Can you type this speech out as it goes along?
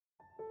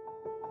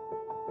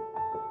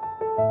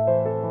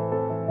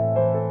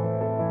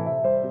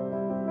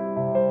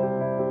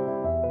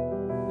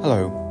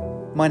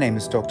Hello, my name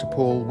is Dr.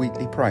 Paul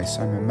Wheatley-Price.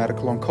 I'm a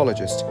medical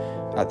oncologist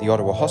at the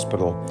Ottawa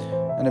Hospital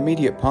and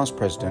immediate past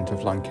president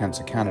of Lung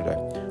Cancer Canada.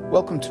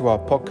 Welcome to our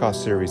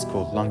podcast series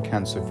called Lung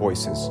Cancer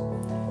Voices.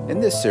 In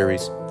this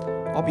series,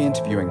 I'll be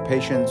interviewing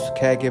patients,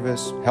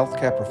 caregivers,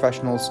 healthcare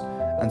professionals,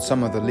 and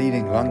some of the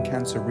leading lung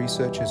cancer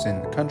researchers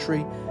in the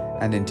country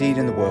and indeed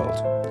in the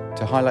world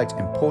to highlight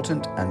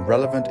important and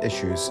relevant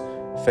issues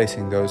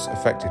facing those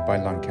affected by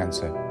lung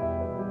cancer.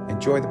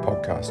 Enjoy the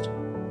podcast.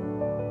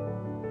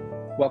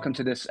 Welcome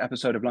to this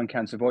episode of Lung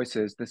Cancer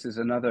Voices. This is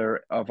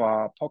another of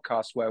our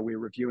podcasts where we're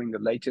reviewing the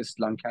latest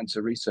lung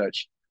cancer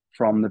research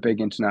from the big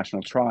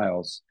international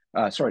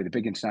the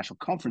big international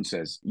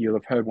conferences. You'll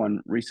have heard one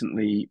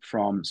recently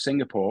from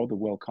Singapore, the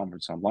World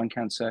Conference on Lung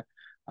Cancer,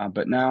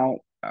 but now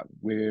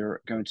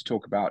we're going to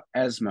talk about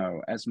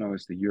ESMO. ESMO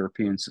is the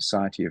European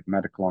Society of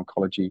Medical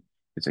Oncology.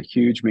 It's a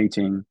huge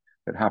meeting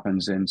that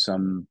happens in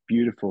some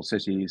beautiful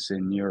cities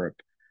in Europe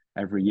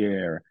every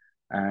year.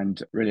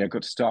 And really, I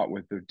got to start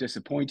with the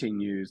disappointing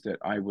news that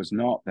I was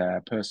not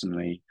there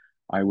personally.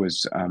 I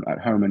was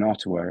at home in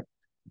Ottawa,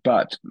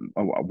 but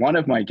one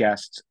of my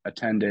guests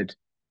attended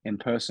in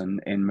person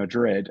in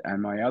Madrid,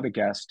 and my other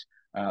guest,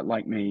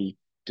 like me,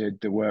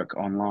 did the work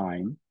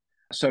online.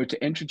 So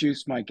to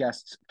introduce my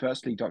guests,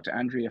 firstly, Dr.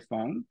 Andrea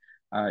Fung.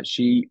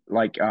 She,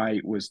 like I,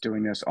 was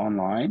doing this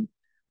online.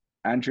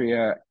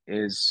 Andrea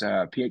is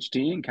a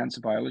PhD in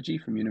cancer biology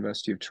from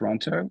University of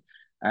Toronto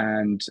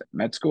and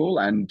med school,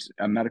 and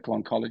a medical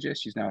oncologist.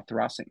 She's now a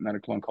thoracic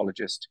medical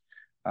oncologist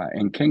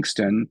in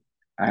Kingston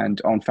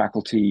and on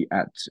faculty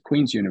at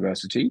Queen's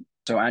University.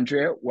 So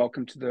Andrea,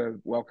 welcome to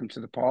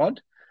the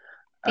pod.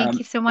 Thank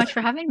you so much for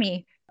having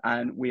me.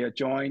 And we are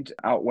joined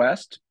out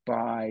west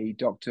by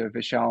Dr.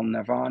 Vishal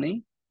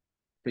Navani.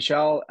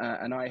 Vishal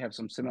and I have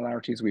some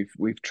similarities.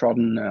 We've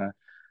trodden a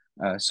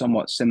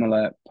somewhat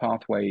similar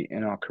pathway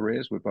in our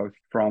careers. We're both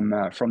from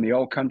the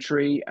old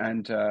country,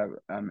 and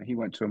he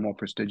went to a more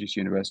prestigious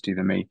university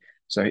than me.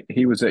 So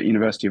he was at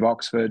University of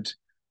Oxford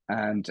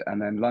and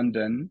then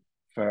London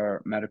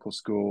for medical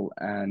school,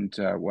 and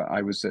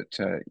I was at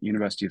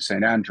University of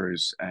St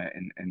Andrews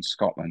in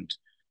Scotland.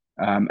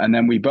 And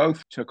then we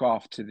both took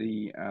off to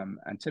the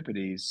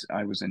Antipodes.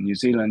 I was in New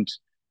Zealand,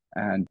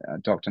 and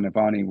Dr.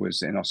 Navani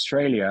was in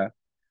Australia,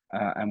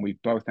 and we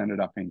both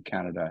ended up in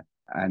Canada.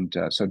 And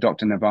so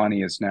Dr.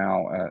 Navani is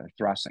now a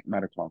thoracic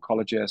medical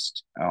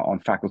oncologist on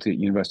faculty at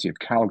University of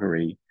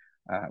Calgary,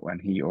 when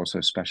he also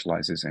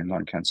specializes in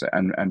lung cancer.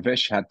 And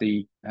Vish had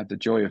the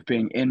joy of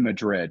being in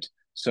Madrid.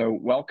 So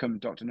welcome,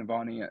 Dr.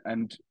 Navani.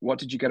 And what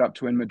did you get up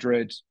to in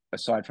Madrid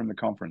aside from the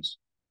conference?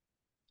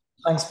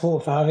 Thanks, Paul,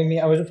 for having me.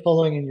 I was just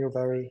following in your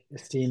very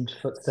esteemed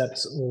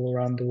footsteps all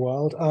around the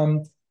world.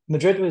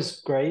 Madrid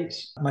was great.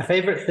 My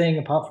favorite thing,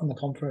 apart from the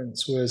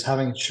conference, was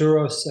having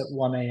churros at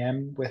 1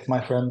 a.m. with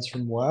my friends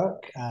from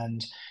work.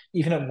 And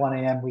even at 1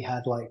 a.m., we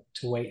had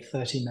to wait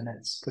 30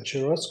 minutes for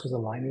churros because the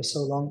line was so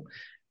long.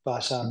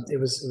 But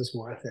it was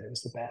worth it. It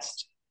was the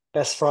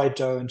best fried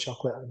dough and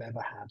chocolate I've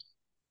ever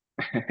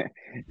had.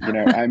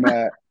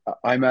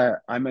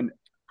 I'm an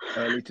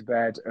early to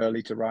bed,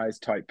 early to rise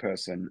type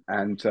person.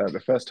 And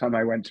the first time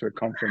I went to a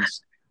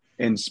conference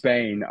in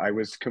Spain, I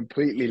was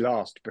completely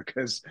lost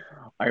because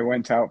I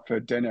went out for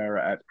dinner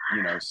at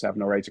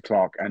 7 or 8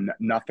 o'clock and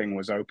nothing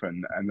was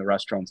open, and the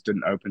restaurants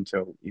didn't open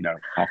till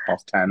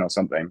 10:30 or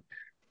something,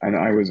 and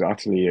I was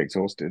utterly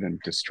exhausted and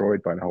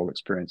destroyed by the whole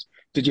experience.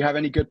 Did you have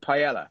any good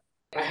paella?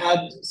 I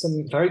had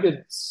some very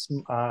good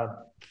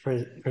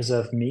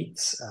preserved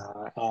meats,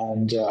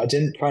 and I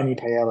didn't try any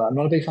paella. I'm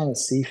not a big fan of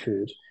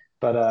seafood,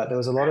 but there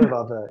was a lot of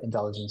other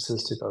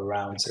indulgences to go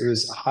around. So it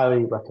was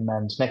highly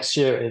recommend. Next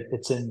year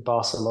it's in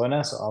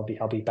Barcelona, so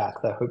I'll be back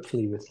there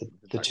hopefully with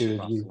the two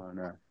of you.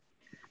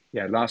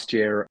 Yeah, last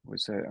year I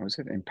was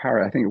in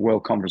Paris. I think the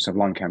World Conference of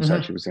Lung Cancer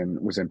actually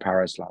was in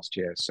Paris last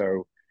year.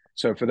 So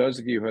for those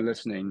of you who are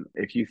listening,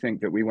 if you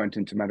think that we went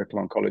into medical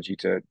oncology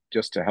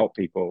to help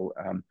people,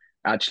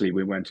 actually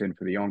we went in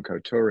for the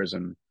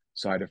oncotourism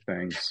side of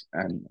things.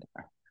 And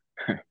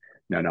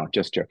no,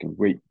 just joking.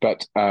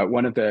 But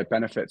one of the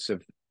benefits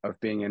of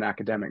being in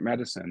academic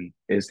medicine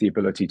is the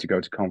ability to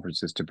go to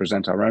conferences to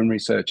present our own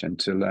research and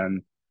to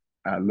learn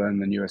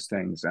the newest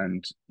things.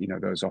 And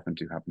those often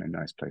do happen in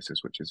nice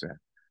places, which is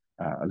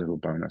a little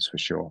bonus for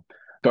sure.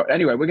 But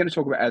anyway, we're going to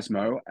talk about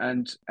ESMO.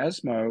 And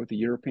ESMO, the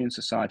European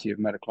Society of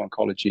Medical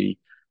Oncology,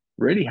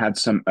 really had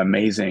some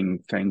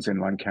amazing things in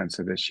lung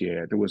cancer this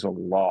year. There was a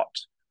lot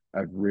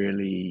of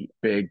really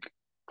big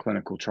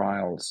clinical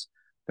trials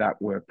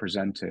that were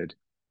presented.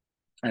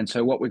 And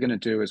so what we're going to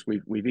do is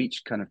we've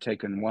each kind of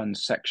taken one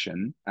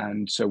section,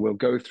 and so we'll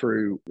go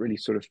through really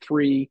sort of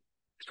three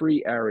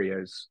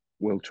areas.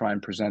 We'll try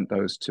and present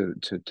those to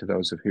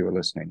those of you who are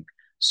listening.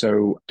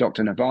 So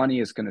Dr.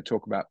 Navani is going to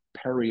talk about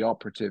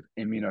perioperative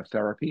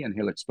immunotherapy, and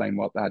he'll explain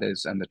what that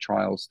is and the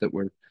trials that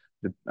were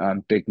the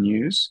big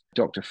news.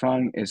 Dr.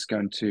 Fung is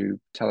going to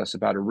tell us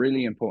about a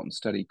really important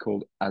study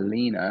called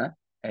ALINA,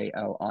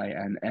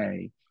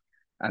 ALINA,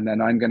 and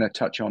then I'm going to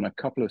touch on a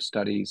couple of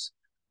studies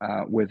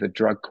with a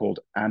drug called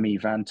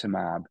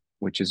amivantamab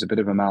which is a bit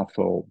of a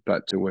mouthful,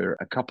 but there were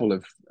a couple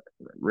of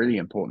really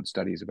important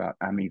studies about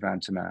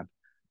amivantamab.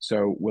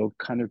 So we'll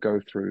kind of go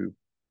through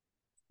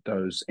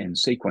those in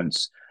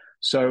sequence.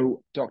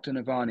 So, Dr.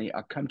 Navani,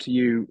 I'll come to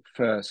you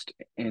first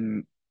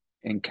in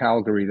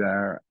Calgary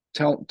there.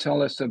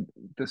 Tell us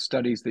the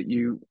studies that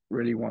you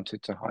really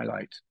wanted to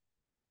highlight.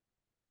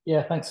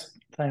 Yeah, thanks.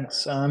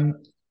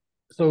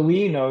 So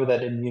we know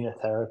that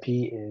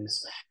immunotherapy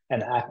is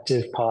an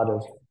active part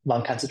of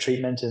lung cancer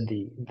treatment in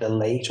the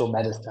late or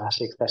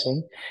metastatic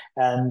setting.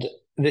 And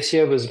this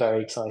year was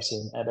very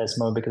exciting at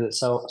ESMO because it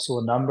saw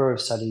a number of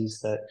studies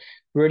that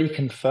really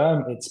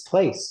confirm its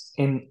place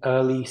in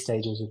early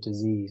stages of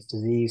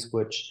disease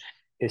which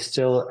is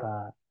still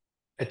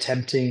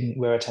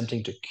we're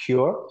attempting to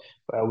cure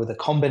with a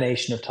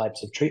combination of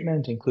types of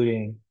treatment,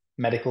 including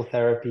medical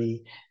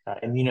therapy,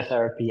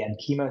 immunotherapy, and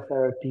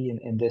chemotherapy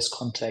in this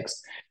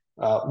context,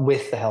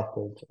 with the help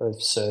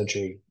of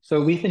surgery.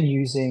 So we've been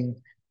using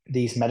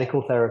these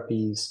medical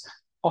therapies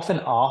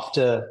often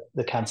after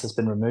the cancer's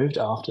been removed,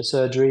 after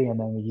surgery, and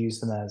then we use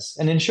them as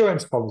an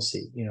insurance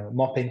policy,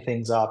 mopping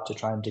things up to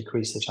try and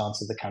decrease the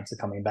chance of the cancer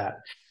coming back.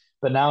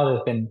 But now there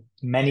have been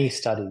many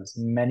studies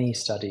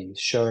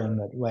showing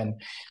that when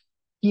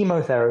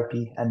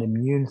chemotherapy and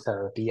immune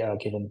therapy are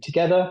given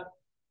together,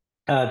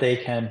 they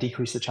can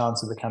decrease the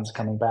chance of the cancer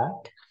coming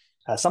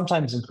back,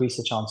 sometimes increase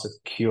the chance of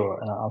cure.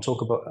 And I'll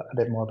talk about a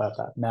bit more about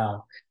that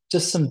now.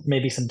 Just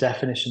maybe some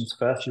definitions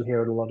first. You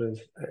hear a lot of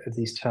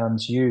these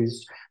terms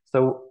used.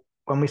 So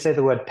when we say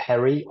the word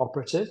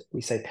peri-operative,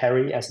 we say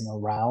peri as in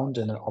around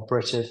and an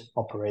operative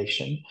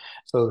operation.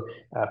 So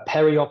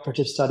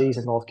peri-operative studies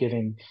involve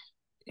giving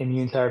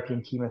immune therapy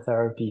and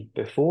chemotherapy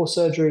before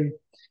surgery,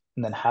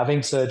 and then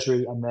having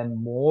surgery, and then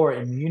more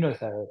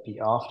immunotherapy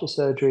after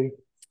surgery.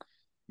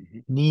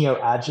 Mm-hmm.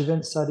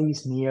 Neoadjuvant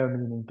studies, neo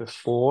meaning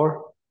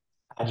before,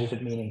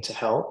 adjuvant meaning to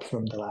help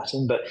from the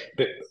Latin, but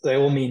they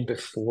all mean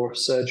before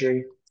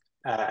surgery.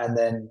 And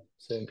then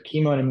so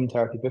chemo and immune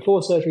therapy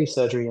before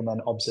surgery, and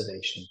then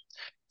observation.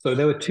 So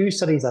there were two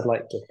studies I'd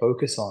like to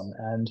focus on.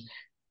 And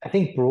I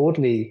think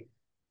broadly,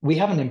 we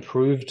haven't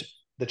improved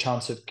the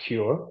chance of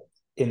cure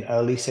in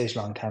early stage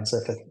lung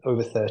cancer for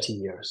over 30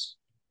 years.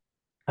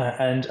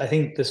 And I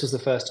think this was the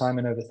first time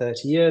in over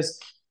 30 years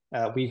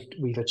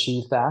we've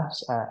achieved that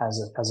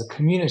as a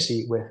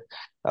community with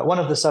one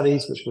of the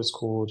studies, which was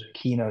called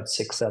Keynote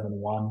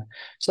 671.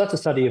 So that's a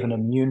study of an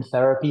immune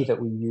therapy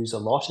that we use a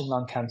lot in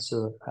lung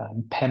cancer,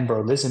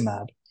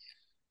 pembrolizumab.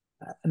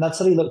 And that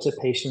study looked at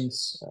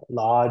patients,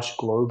 large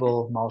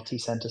global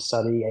multi-center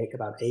study,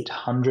 about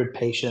 800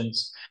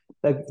 patients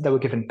that were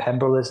given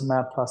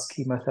pembrolizumab plus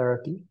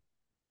chemotherapy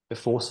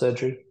before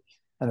surgery.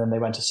 And then they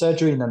went to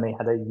surgery, and then they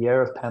had a year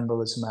of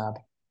pembrolizumab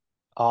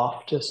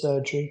after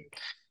surgery.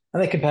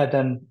 And they compared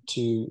them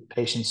to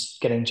patients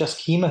getting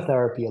just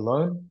chemotherapy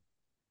alone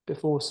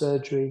before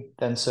surgery,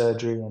 and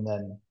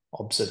then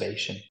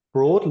observation.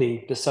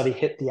 Broadly, the study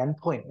hit the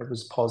endpoint. It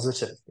was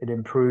positive. It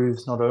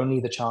improves not only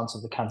the chance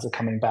of the cancer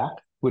coming back,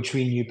 which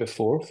we knew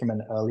before from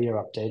an earlier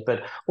update,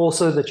 but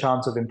also the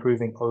chance of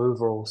improving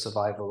overall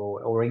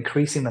survival or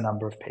increasing the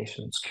number of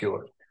patients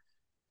cured.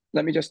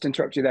 Let me just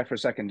interrupt you there for a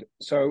second.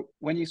 So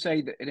when you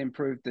say that it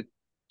improved the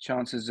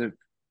chances of,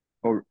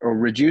 or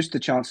reduced the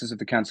chances of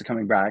the cancer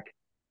coming back,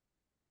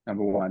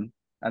 number one,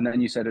 and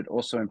then you said it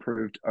also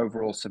improved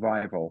overall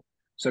survival.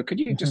 So could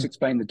you just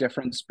explain the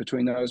difference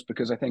between those?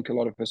 Because I think a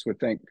lot of us would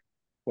think,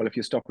 well, if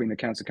you're stopping the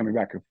cancer coming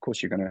back, of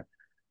course you're going to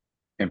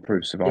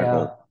improve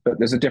survival. Yeah. But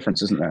there's a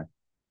difference, isn't there?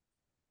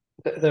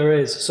 There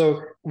is.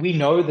 So we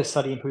know the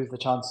study decreased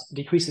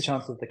the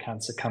chance of the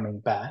cancer coming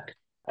back,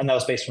 and that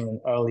was based on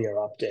an earlier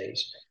update.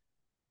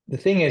 The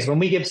thing is, when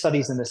we give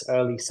studies in this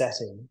early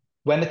setting,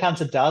 when the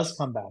cancer does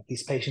come back,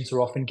 these patients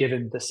are often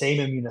given the same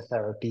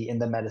immunotherapy in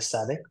the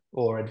metastatic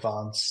or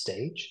advanced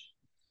stage.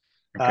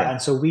 Okay.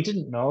 And so we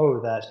didn't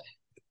know that,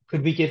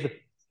 we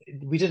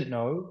didn't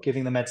know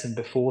giving the medicine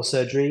before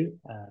surgery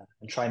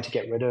and trying to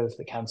get rid of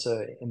the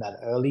cancer in that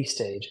early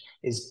stage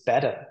is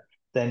better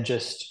than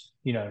just,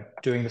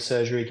 doing the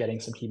surgery, getting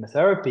some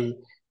chemotherapy,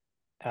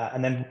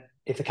 and then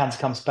if the cancer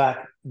comes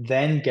back,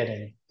 then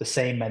getting the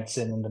same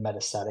medicine in the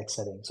metastatic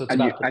setting. So it's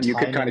about the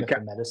timing of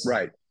the medicine.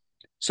 Right.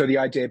 So the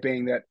idea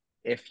being that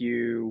if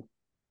you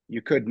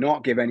could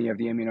not give any of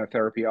the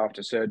immunotherapy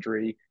after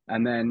surgery,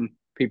 and then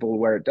people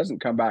where it doesn't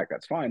come back,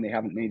 that's fine. They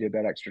haven't needed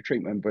that extra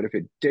treatment. But if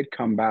it did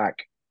come back,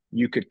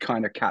 you could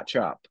kind of catch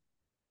up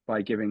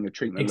by giving the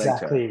treatment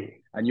later.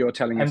 And you're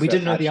telling us we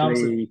didn't know the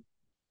answer.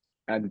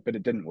 But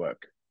it didn't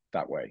work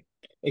that way.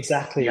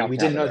 Exactly. We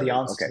didn't know the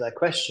answer to that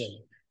question.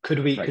 Could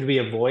we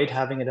avoid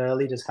having it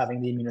early, just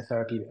having the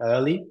immunotherapy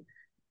early?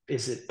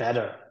 Is it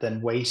better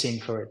than waiting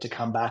for it to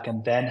come back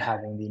and then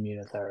having the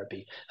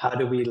immunotherapy? How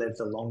do we live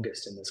the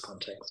longest in this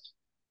context?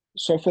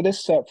 So for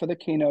this, for the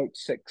Keynote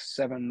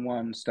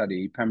 671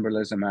 study,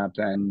 pembrolizumab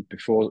then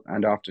before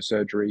and after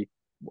surgery,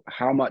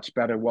 how much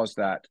better was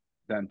that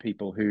than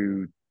people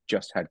who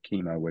just had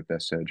chemo with their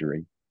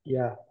surgery?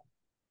 Yeah.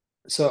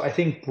 So I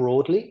think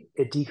broadly,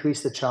 it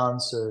decreased the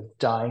chance of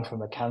dying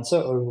from a cancer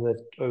over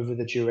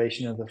the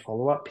duration of the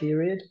follow-up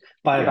period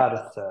by Yeah. about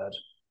a third,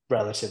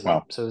 relatively.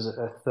 Wow. So it was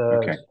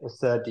Okay. a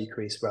third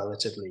decrease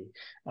relatively,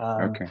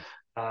 Okay.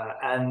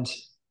 and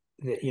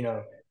you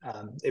know,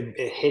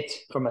 it hit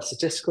from a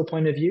statistical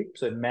point of view.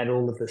 So it met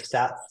all of the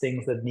stats,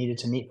 things that needed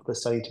to meet for the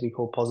study to be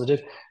called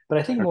positive. But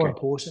I think more Okay.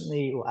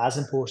 importantly, or as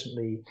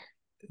importantly,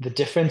 the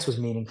difference was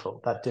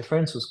meaningful. That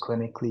difference was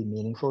clinically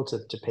meaningful to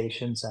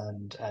patients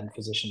and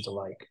physicians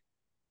alike.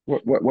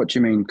 What do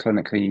you mean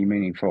clinically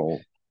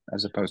meaningful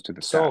as opposed to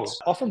the So stats?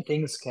 often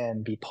things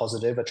can be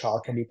positive. A trial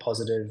can be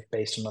positive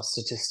based on a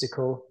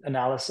statistical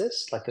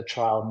analysis, like the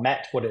trial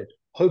met what it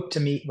hoped to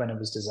meet when it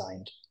was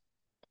designed.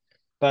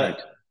 But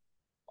Right.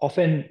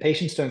 often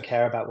patients don't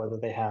care about whether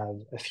they have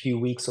a few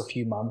weeks or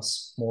few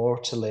months more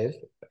to live.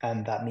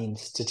 And that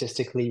means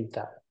statistically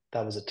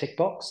that was a tick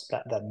box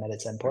that met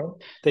its Right.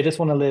 endpoint. They just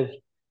want to live,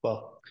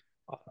 well,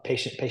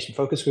 patient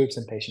focus groups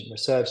and patient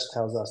research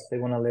tells us they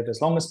want to live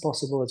as long as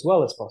possible, as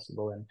well as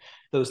possible. And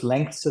those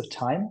lengths of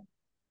time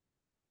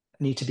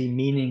need to be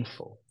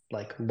meaningful,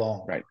 like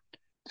long. Right.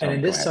 And Sorry,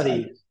 in go this ahead.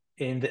 study,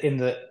 in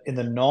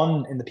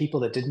the people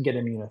that didn't get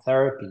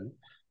immunotherapy,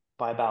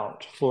 by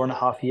about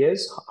 4.5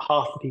 years,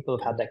 half the people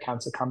have had their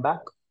cancer come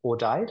back or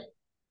died.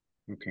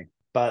 Okay.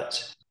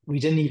 But we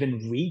didn't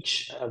even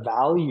reach a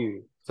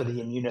value for the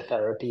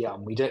immunotherapy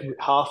arm. We don't.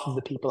 Half of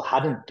the people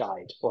hadn't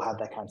died or had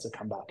their cancer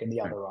come back in the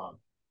Right. other arm.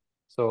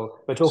 So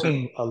we're So,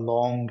 talking a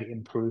long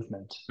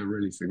improvement. so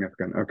really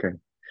significant. Okay.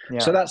 So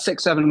Yeah, that's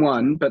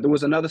 671, but there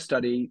was another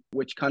study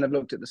which kind of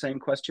looked at the same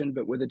question,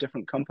 but with a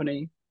different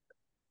company.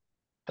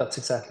 that's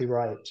exactly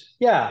right.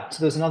 Yeah.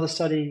 So there's another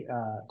study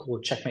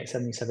called Checkmate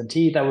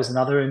 77T. That was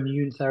another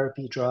immune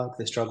therapy drug.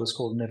 This drug was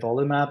called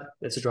nivolumab.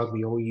 It's a drug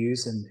we all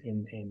use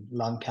in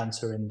lung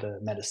cancer in the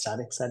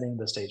metastatic setting,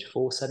 the stage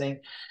 4 setting.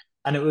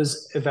 And it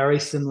was a very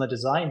similar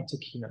design to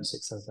Keynote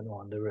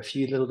 671. There were a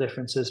few little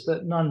differences,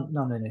 but none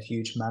in a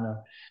huge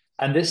manner.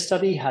 And this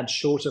study had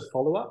shorter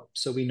follow-up.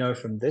 So we know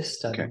from this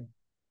study, Okay.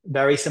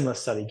 very similar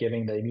study,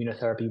 giving the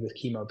immunotherapy with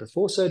chemo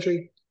before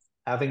surgery,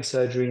 having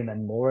surgery, and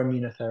then more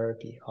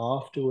immunotherapy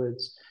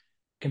afterwards,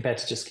 compared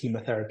to just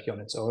chemotherapy on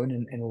its own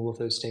in all of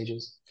those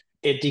stages.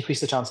 It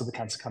decreased the chance of the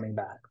cancer coming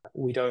back.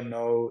 We don't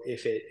know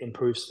if it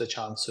improves the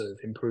chance of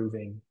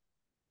improving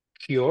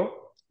cure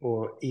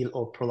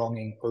or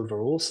prolonging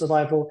overall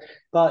survival,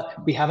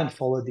 but we haven't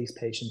followed these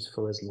patients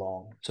for as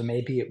long. So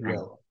maybe it Right.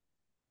 will.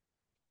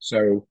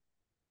 So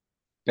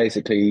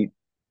basically,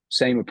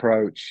 same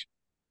approach.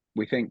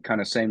 We think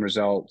kind of same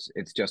results.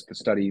 It's just the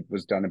study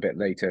was done a bit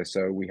later,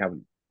 so we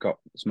haven't got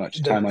as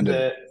much time under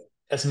The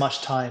as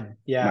much time,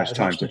 yeah, much as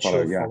time much to follow.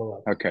 mature Yeah.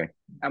 follow-up. Okay.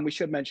 And we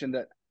should mention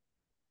that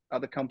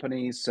other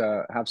companies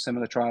have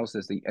similar trials.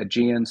 There's the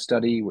Aegean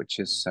study, which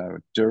is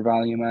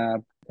durvalumab.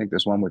 I think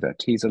there's one with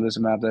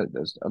atezolizumab.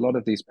 There's a lot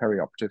of these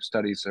perioperative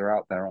studies are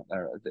out there, aren't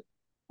there?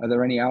 Are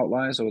there any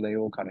outliers, or are they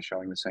all kind of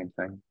showing the same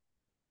thing?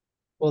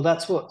 Well,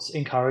 that's what's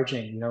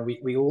encouraging.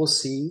 We all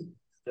see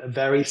a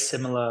very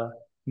similar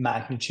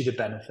magnitude of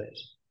benefit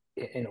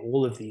in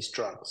all of these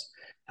drugs.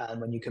 And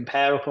when you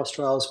compare across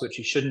trials, which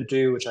you shouldn't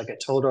do, which I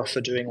get told off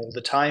for doing all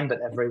the time, but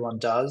everyone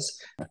does,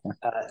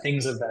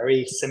 things are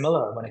very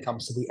similar when it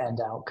comes to the end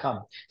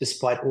outcome,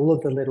 despite all of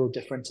the little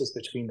differences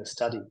between the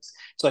studies.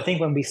 So I think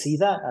when we see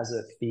that as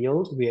a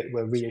field,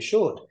 we're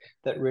reassured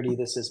that really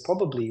this is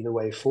probably the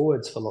way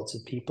forwards for lots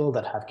of people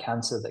that have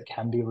cancer that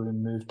can be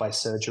removed by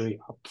surgery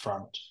up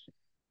front.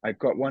 I've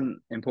got one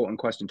important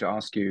question to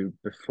ask you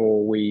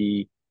before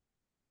we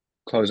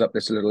close up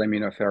this little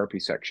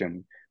immunotherapy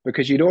section,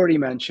 because you'd already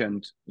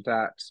mentioned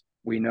that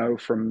we know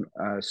from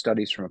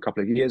studies from a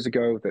couple of years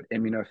ago that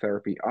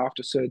immunotherapy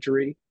after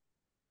surgery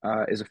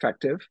is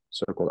effective,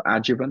 so-called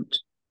adjuvant.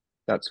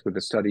 That's with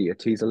the study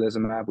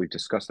atezolizumab. We've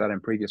discussed that in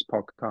previous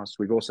podcasts.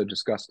 We've also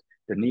discussed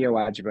the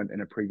neoadjuvant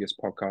in a previous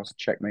podcast,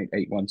 Checkmate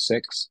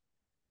 816.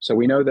 So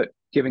we know that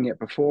giving it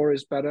before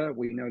is better.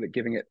 We know that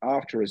giving it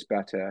after is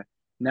better.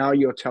 Now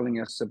you're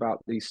telling us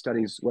about these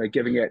studies where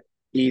giving it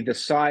either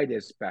side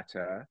is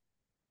better.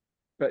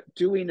 But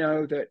do we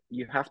know that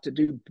you have to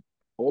do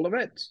all of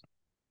it?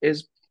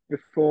 Is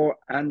before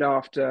and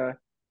after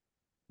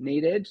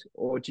needed,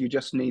 or do you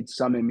just need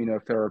some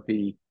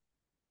immunotherapy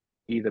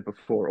either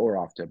before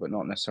or after, but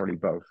not necessarily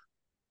both?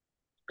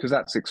 Because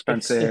that's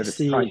expensive, It's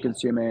it's time the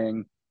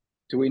consuming.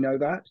 Do we know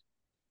that?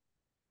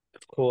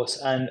 Of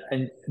course,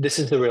 and this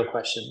is the real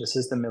question. This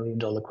is the $1 million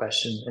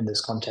question in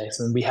this context,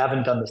 and we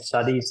haven't done the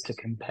studies to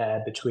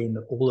compare between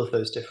all of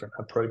those different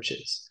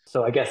approaches.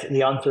 So I guess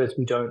the answer is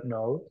we don't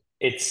know.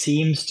 It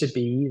seems to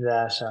be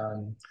that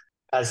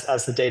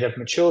as the data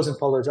matures and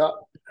follows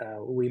up,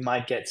 we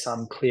might get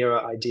some clearer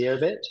idea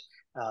of it.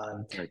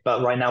 Right.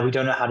 But right now, we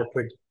don't know how to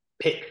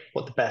pick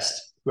what the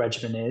best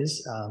regimen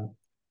is.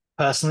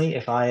 Personally,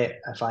 if I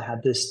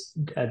had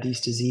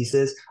these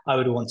diseases, I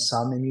would want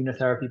some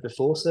immunotherapy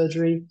before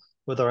surgery.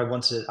 Whether I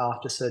wanted it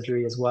after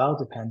surgery as well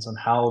depends on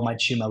how my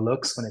tumor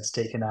looks when it's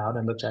taken out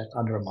and looked at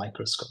under a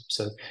microscope.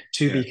 So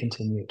to Yeah. be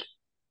continued.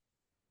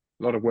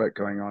 A lot of work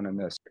going on in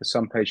this, because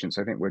some patients,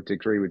 I think, would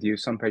agree with you.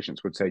 Some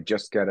patients would say,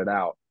 just get it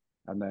out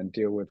and then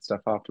deal with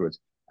stuff afterwards.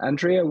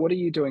 Andrea, what are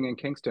you doing in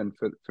Kingston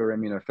for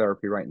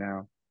immunotherapy right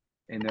now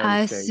in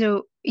early stage?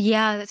 So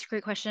yeah, that's a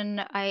great question.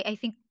 I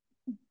think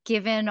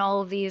given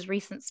all of these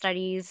recent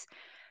studies,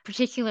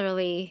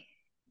 particularly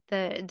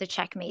the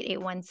Checkmate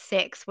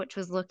 816, which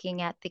was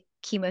looking at the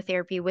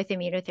chemotherapy with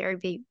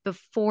immunotherapy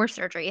before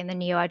surgery in the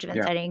neoadjuvant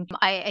Yeah, setting,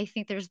 I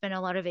think there's been a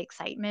lot of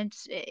excitement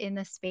in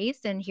this space.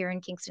 And here in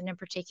Kingston in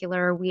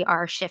particular, we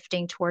are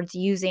shifting towards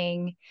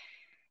using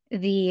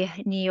the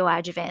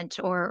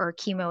neoadjuvant or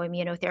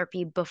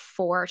chemoimmunotherapy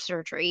before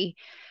surgery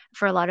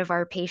for a lot of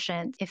our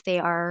patients if they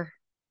are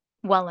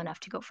well enough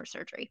to go for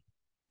surgery.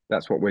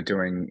 that's what we're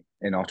doing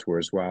in Ottawa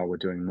as well. We're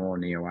doing more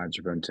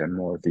neoadjuvant and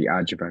more of the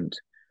adjuvant.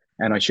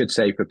 And I should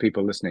say for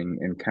people listening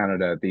in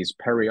Canada, these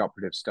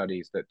perioperative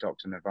studies that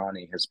Dr.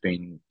 Navani has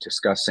been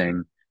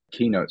discussing,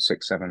 Keynote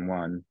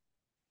 671,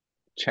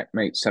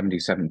 Checkmate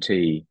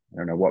 77T. I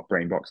don't know what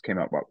brain box came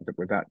up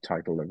with that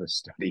title of a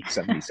study,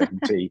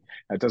 77T.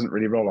 It doesn't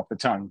really roll off the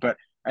tongue. But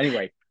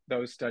anyway,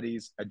 those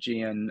studies,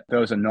 Aegean,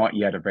 those are not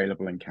yet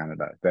available in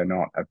Canada. They're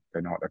not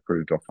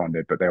approved or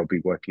funded, but they'll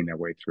be working their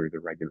way through the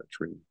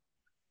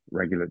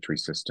regulatory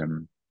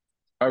system.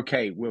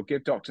 Okay, we'll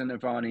give Dr.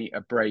 Navani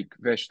a break.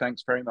 Vish,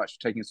 thanks very much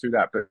for taking us through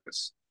that, but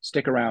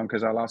stick around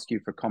because I'll ask you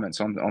for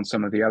comments on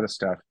some of the other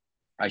stuff.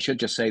 I should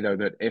just say, though,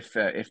 that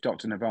if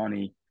Dr.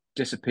 Navani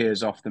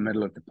disappears off the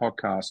middle of the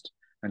podcast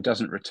and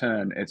doesn't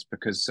return, it's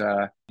because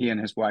he and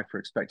his wife are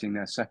expecting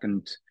their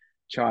second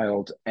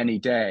child any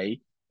day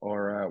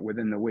or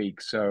within the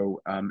week.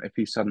 So if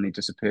he suddenly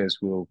disappears,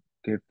 we'll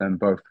give them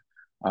both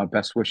our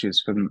best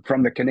wishes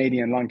from the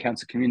Canadian lung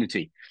cancer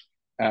community.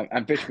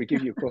 And Vish, we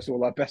give you, of course,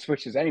 all our best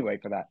wishes anyway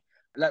for that.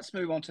 Let's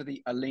move on to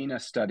the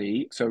ALINA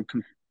study. So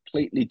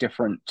completely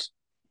different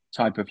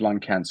type of lung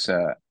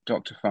cancer.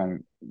 Dr. Fung,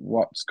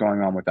 what's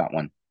going on with that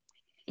one?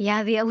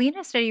 Yeah, the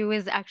ALINA study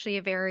was actually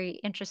a very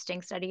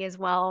interesting study as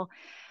well.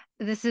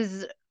 This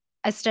is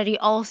a study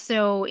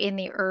also in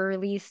the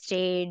early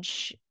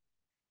stage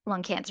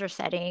lung cancer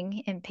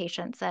setting in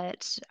patients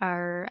that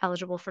are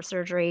eligible for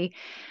surgery,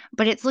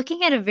 but it's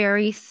looking at a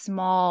very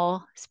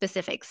small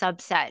specific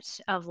subset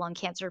of lung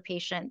cancer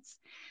patients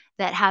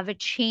that have a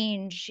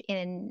change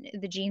in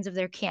the genes of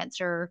their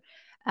cancer,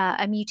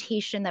 a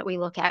mutation that we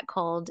look at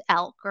called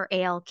ALK or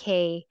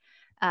ALK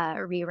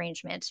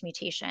rearrangement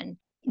mutation.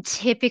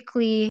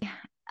 Typically,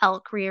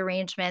 ALK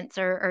rearrangements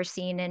are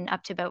seen in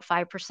up to about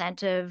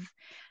 5% of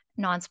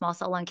non-small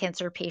cell lung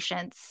cancer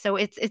patients. So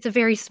it's a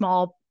very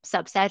small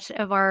subset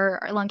of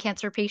our lung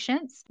cancer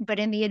patients. But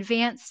in the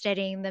advanced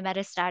setting, the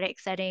metastatic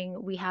setting,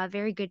 we have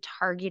very good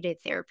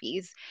targeted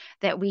therapies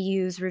that we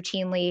use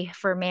routinely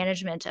for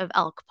management of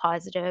ALK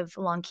positive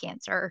lung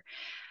cancer.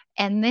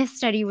 And this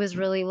study was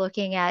really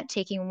looking at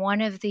taking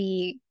one of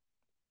the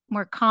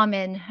more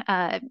common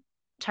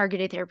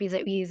targeted therapies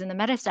that we use in the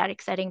metastatic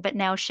setting, but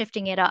now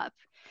shifting it up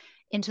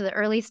into the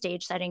early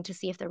stage setting to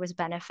see if there was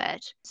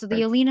benefit. So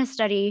the ALINA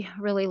study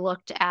really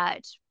looked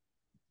at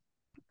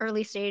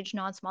early stage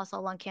non-small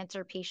cell lung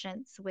cancer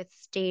patients with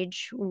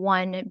stage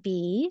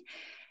 1B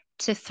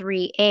to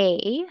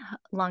 3A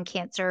lung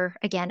cancer,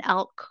 again,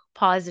 ALK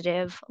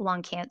positive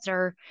lung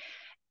cancer.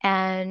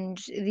 And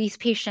these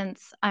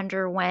patients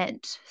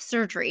underwent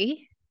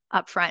surgery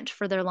upfront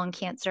for their lung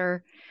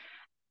cancer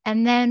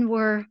and then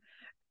were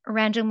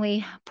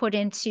randomly put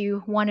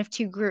into one of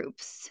two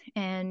groups.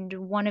 And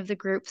one of the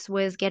groups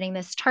was getting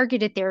this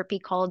targeted therapy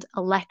called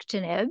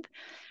alectinib,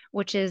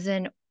 which is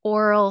an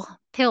oral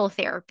pill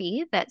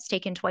therapy that's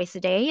taken twice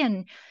a day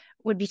and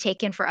would be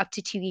taken for up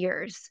to 2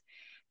 years.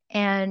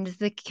 And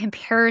the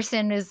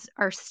comparison is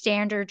our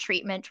standard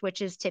treatment,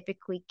 which is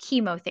typically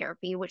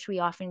chemotherapy, which we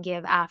often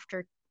give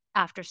after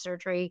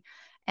surgery.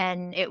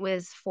 And it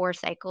was 4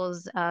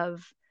 cycles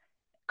of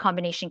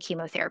combination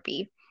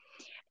chemotherapy.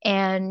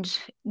 And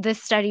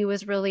this study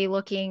was really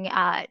looking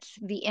at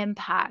the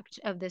impact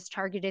of this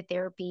targeted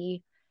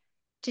therapy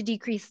to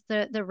decrease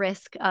the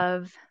risk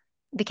of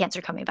the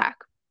cancer coming back.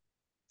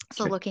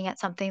 So looking at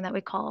something that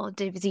we call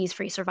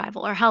disease-free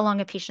survival, or how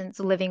long a patient's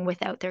living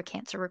without their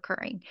cancer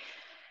recurring.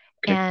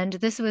 Okay. And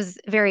this was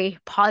very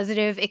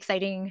positive,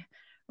 exciting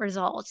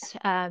results.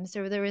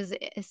 So there was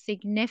a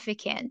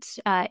significant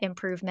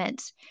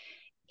improvement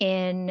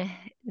in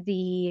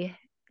the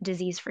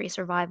disease-free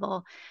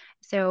survival.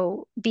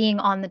 So being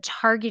on the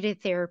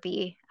targeted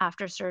therapy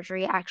after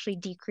surgery actually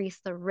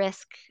decreased the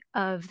risk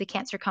of the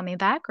cancer coming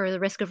back or the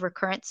risk of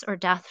recurrence or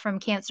death from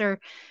cancer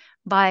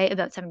by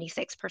about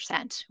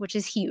 76%, which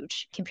is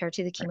huge compared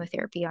to the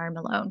chemotherapy arm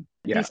alone.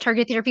 Yeah. These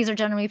target therapies are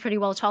generally pretty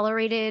well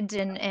tolerated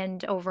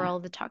and overall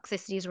the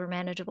toxicities were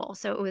manageable.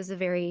 So it was a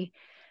very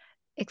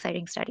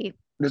exciting study.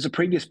 There's a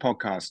previous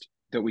podcast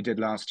that we did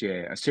last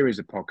year, a series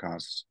of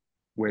podcasts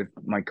with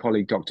my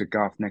colleague, Dr.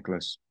 Garth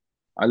Nicholas.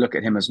 I look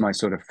at him as my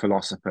sort of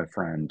philosopher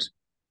friend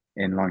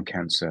in lung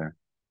cancer.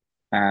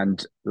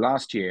 And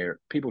last year,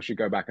 people should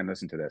go back and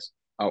listen to this.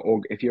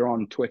 Or if you're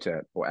on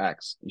Twitter or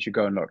X, you should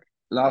go and look.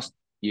 Last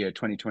year,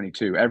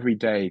 2022, every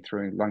day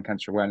through Lung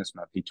Cancer Awareness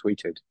Month, he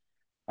tweeted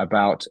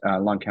about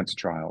lung cancer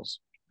trials,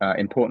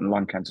 important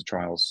lung cancer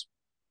trials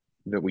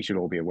that we should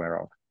all be aware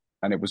of.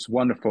 And it was a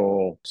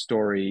wonderful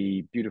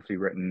story, beautifully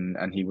written,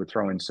 and he would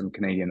throw in some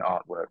Canadian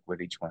artwork with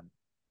each one.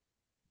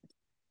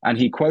 And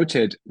he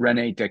quoted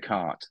René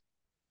Descartes,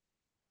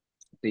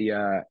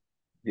 the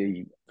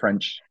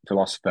French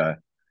philosopher,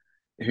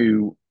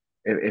 who,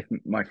 if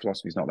my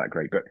philosophy is not that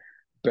great,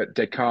 but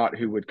Descartes,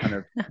 who would kind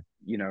of,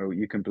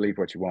 you can believe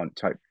what you want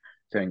type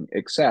thing,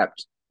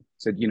 except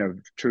said,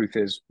 truth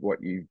is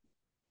what you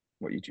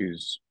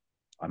choose.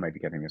 I may be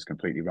getting this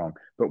completely wrong,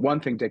 but one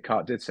thing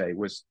Descartes did say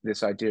was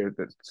this idea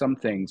that some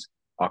things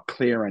are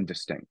clear and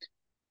distinct.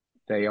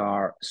 They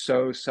are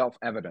so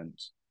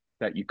self-evident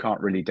that you can't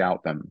really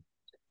doubt them.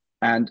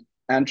 And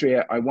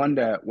Andrea, I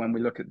wonder, when we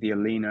look at the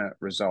Alina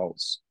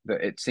results,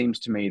 that it seems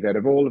to me that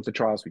of all of the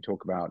trials we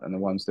talk about and the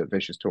ones that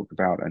Vish has talked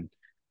about, and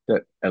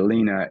that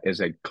Alina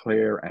is a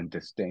clear and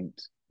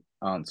distinct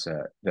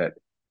answer, that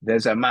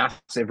there's a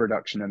massive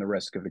reduction in the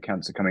risk of the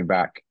cancer coming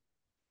back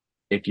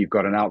if you've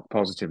got an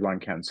ALK-positive lung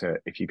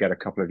cancer, if you get a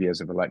couple of years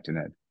of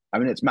alectinib. I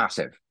mean, it's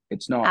massive.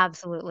 It's not.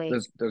 Absolutely.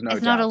 There's no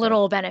it's doubt. Not a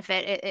little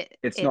benefit.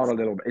 It's not a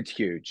little. It's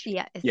huge.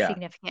 Yeah, it's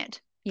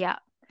significant. Yeah.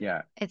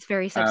 Yeah. It's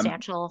very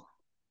substantial.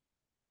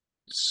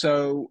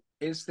 So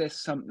is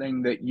this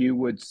something that you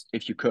would,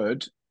 if you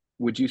could,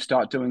 would you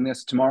start doing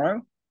this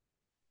tomorrow?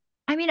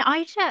 I mean,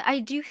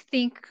 I do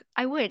think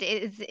I would.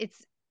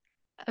 It's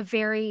a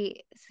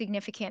very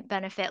significant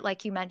benefit,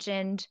 like you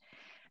mentioned.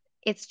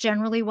 It's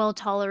generally well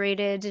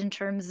tolerated in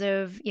terms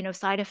of,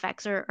 side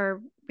effects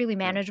are really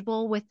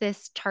manageable with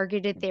this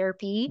targeted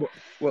therapy.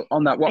 Well,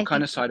 on that, what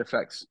kind of side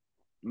effects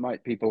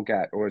might people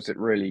get, or is it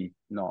really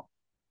not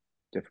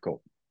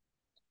difficult?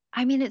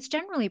 I mean, it's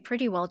generally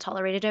pretty well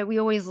tolerated. We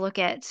always look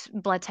at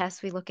blood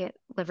tests, we look at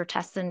liver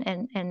tests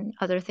and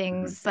other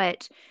things,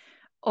 but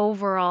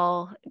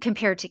overall,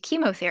 compared to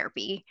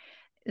chemotherapy,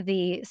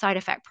 the side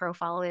effect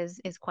profile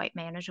is quite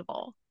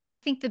manageable.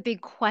 I think the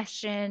big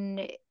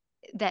question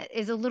that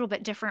is a little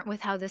bit different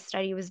with how this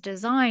study was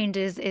designed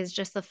is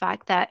just the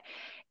fact that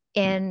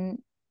in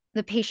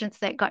the patients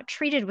that got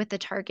treated with the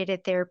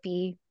targeted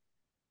therapy,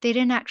 they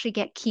didn't actually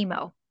get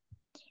chemo.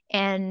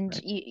 And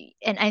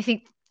and I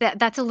think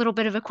that's a little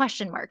bit of a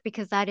question mark,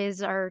 because that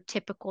is our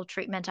typical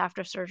treatment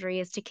after surgery,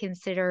 is to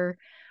consider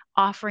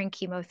offering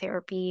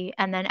chemotherapy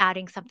and then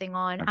adding something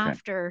on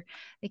after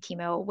the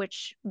chemo,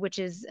 which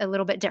is a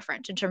little bit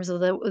different in terms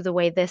of the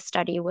way this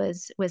study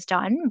was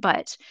done.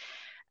 But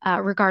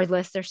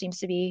regardless, there seems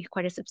to be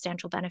quite a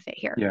substantial benefit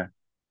here. Yeah,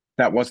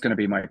 that was going to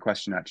be my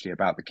question actually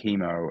about the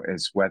chemo,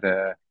 is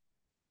whether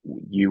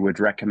you would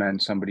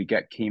recommend somebody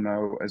get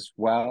chemo as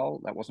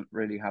well. That wasn't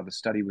really how the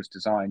study was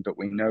designed, but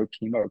we know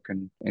chemo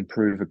can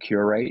improve a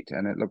cure rate,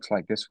 and it looks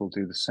like this will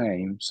do the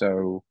same.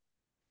 So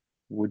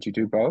would you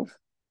do both?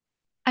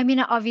 I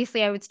mean,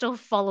 obviously, I would still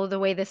follow the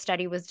way the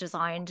study was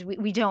designed.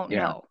 We don't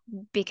know,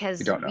 because,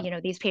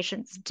 these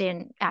patients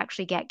didn't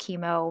actually get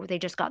chemo. They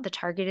just got the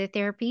targeted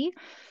therapy.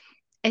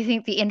 I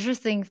think the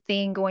interesting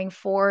thing going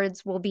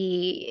forwards will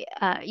be,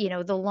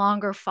 the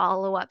longer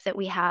follow-up that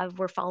we have.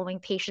 We're following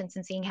patients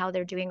and seeing how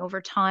they're doing over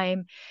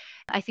time.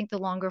 I think the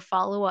longer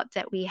follow-up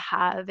that we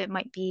have, it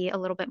might be a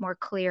little bit more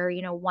clear,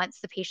 once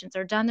the patients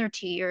are done their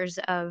 2 years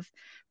of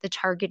the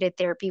targeted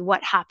therapy,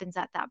 what happens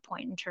at that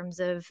point in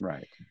terms of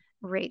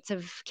rates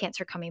of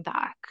cancer coming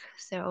back.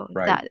 So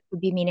that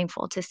would be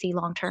meaningful to see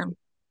long-term.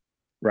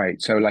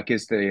 Right. So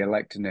is the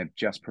alectinib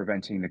just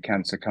preventing the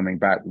cancer coming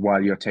back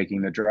while you're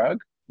taking the drug?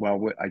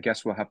 Well, I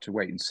guess we'll have to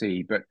wait and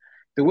see. But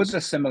there was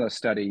a similar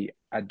study,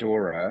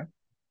 ADORA,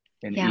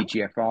 in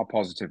EGFR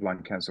positive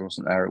lung cancer,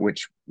 wasn't there?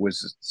 Which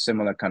was a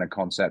similar kind of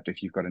concept.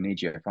 If you've got an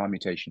EGFR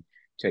mutation,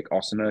 take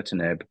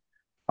osimertinib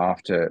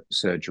after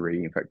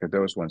surgery. In fact, for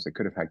those ones that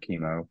could have had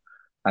chemo.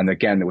 And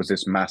again, there was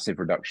this massive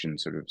reduction,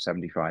 sort of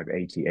 75,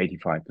 80,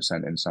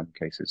 85% in some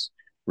cases,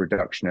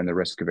 reduction in the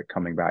risk of it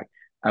coming back.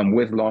 And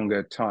with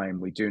longer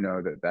time, we do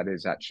know that that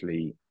is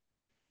actually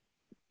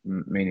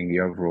meaning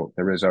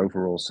there is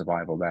overall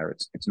survival there.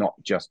 It's not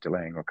just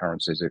delaying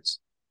recurrences. It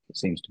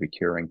seems to be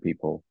curing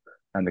people.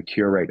 And the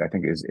cure rate, I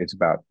think, it's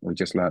about, we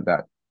just learned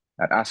that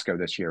at ASCO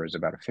this year, is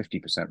about a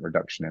 50%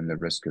 reduction in the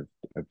risk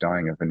of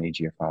dying of an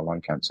EGFR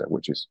lung cancer,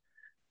 which is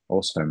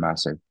also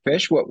massive.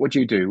 Vish, what would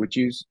you do?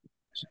 Do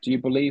you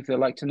believe the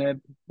alectinib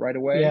right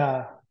away?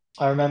 Yeah,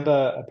 I remember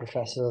a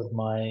professor of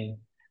mine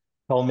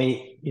told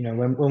me,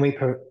 when we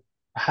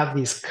have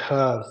these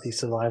curves, these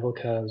survival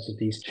curves of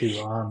these two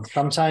arms,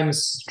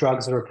 sometimes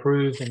drugs are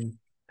approved and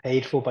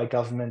paid for by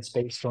governments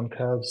based on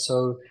curves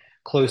so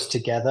close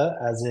together,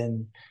 as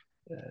in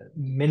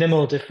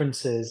minimal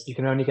differences. You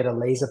can only get a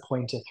laser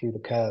pointer through the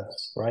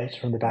curves, right,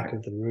 from the back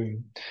of the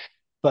room.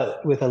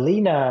 But with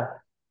Alina,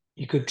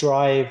 you could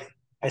drive.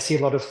 I see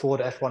a lot of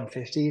Ford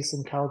F-150s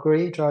in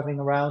Calgary driving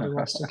around in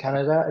Western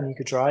Canada, and you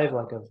could drive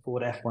like a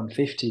Ford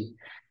F-150.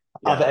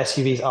 Other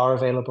SUVs are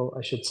available,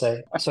 I should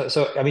say.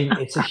 So I mean,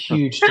 it's a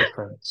huge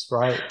difference,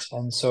 right?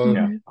 And so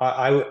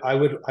I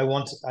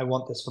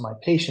want this for my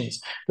patients.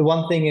 The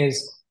one thing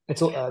is,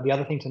 the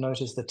other thing to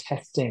note is the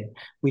testing.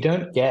 We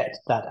don't get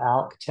that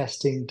ALK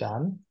testing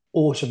done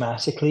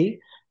automatically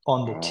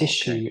on the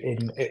tissue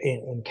Okay.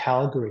 in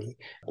Calgary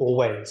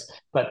always.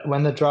 But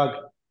when the drug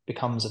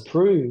becomes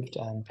approved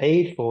and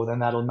paid for, then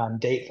that'll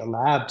mandate the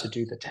lab to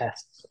do the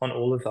tests on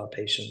all of our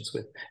patients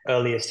with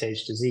earlier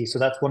stage disease. So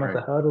that's one of Right.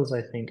 the hurdles,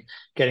 I think,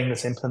 getting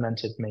this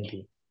implemented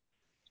maybe.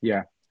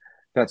 Yeah,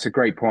 that's a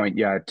great point.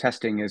 Yeah,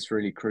 testing is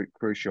really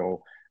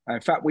crucial.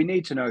 In fact, we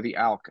need to know the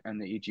ALK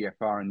and the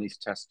EGFR in these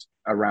tests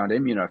around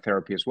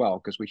immunotherapy as well,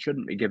 because we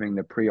shouldn't be giving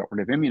the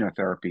preoperative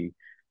immunotherapy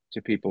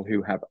to people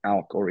who have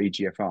ALK or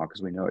EGFR,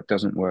 because we know it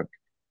doesn't work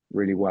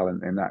really well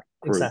in that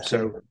group. Exactly.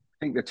 So I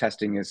think the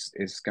testing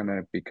is going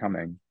to be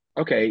coming.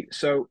 Okay,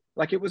 so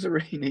like it was a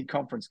really neat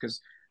conference because,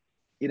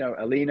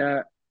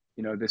 Alina,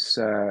 this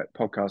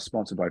podcast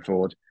sponsored by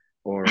Ford,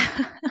 or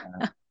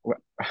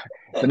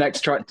the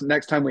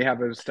next time we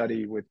have a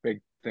study with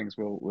big things,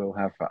 we'll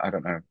have I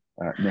don't know,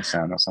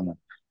 Nissan or someone,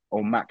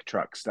 or Mack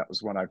trucks. That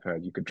was what I've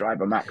heard. You could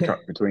drive a Mack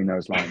truck between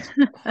those lines.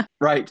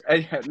 Right.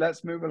 Anyway,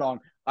 let's move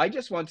along. I'm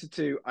going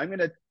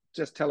to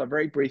just tell a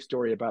very brief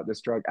story about this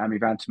drug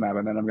amivantamab,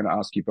 and then I'm going to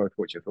ask you both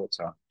what your thoughts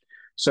are.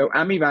 So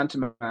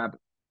amivantamab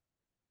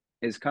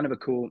is kind of a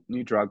cool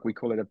new drug. We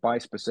call it a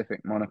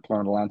bispecific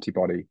monoclonal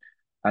antibody.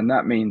 And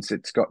that means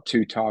it's got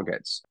two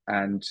targets,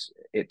 and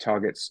it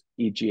targets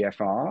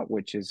EGFR,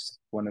 which is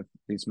one of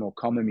these more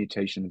common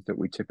mutations that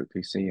we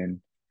typically see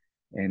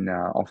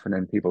often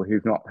in people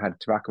who've not had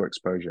tobacco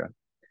exposure.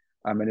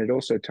 And it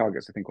also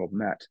targets a thing called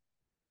MET.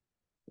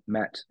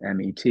 MET,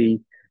 M-E-T,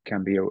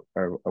 can be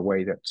a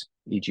way that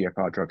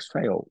EGFR drugs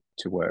fail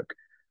to work.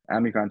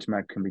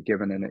 Amivantamab can be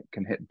given, and it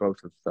can hit both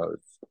of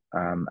those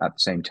at the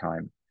same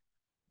time.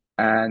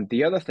 And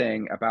the other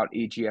thing about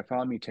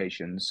EGFR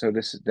mutations, so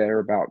they're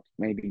about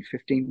maybe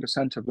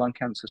 15% of lung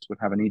cancers would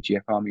have an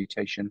EGFR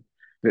mutation,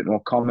 a bit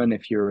more common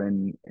if you're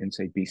in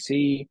say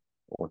BC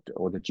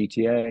or the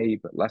GTA,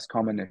 but less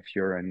common if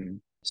you're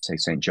in say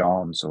St.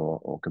 John's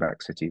or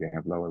Quebec City. They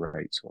have lower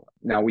rates.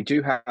 Now we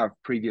do have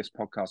previous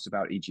podcasts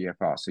about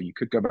EGFR, so you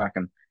could go back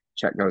and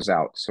check those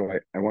out. So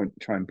I won't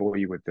try and bore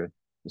you with the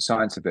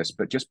science of this,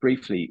 but just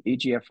briefly,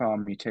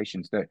 EGFR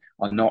mutations that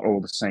are not all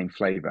the same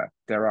flavor.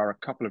 There are a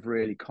couple of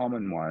really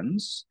common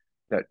ones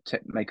that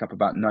make up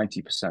about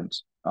 90%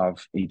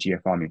 of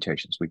EGFR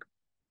mutations.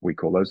 We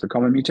call those the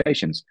common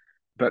mutations.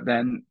 But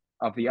then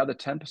of the other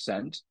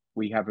 10%,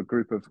 we have a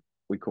group of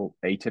we call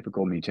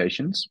atypical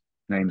mutations,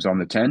 names on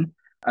the tin.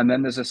 And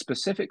then there's a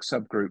specific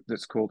subgroup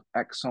that's called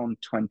exon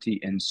 20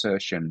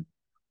 insertion.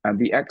 And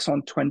the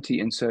exon 20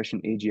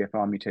 insertion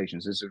EGFR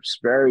mutations is a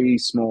very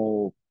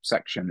small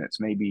section. It's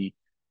maybe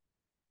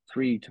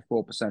 3 to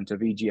 4% of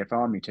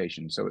EGFR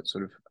mutations. So it's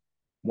sort of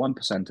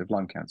 1% of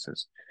lung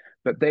cancers.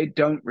 But they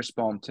don't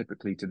respond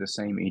typically to the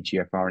same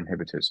EGFR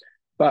inhibitors.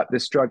 But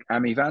this drug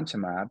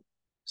amivantamab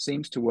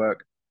seems to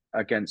work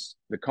against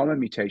the common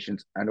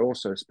mutations and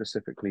also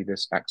specifically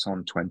this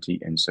exon 20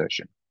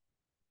 insertion.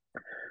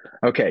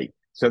 Okay,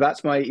 so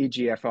that's my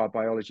EGFR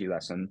biology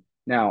lesson.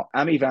 Now,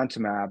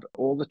 amivantamab,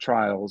 all the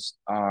trials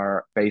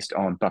are based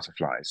on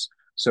butterflies.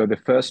 So the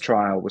first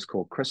trial was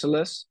called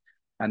Chrysalis,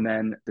 and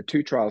then the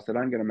two trials that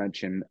I'm going to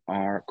mention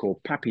are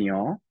called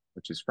Papillon,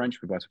 which is French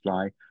for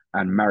butterfly,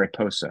 and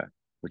Mariposa,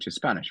 which is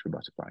Spanish for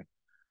butterfly.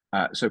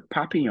 So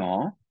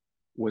Papillon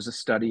was a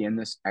study in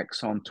this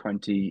exon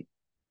 20,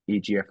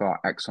 EGFR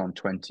exon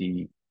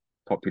 20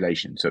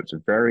 population. So it's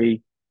a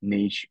very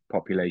niche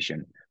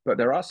population. But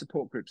there are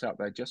support groups out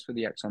there just for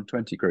the exon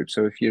 20 group.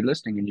 So if you're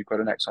listening and you've got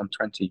an exon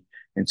 20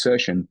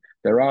 insertion,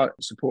 there are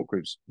support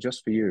groups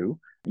just for you.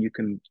 You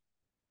can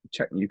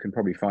check, you can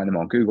probably find them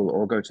on Google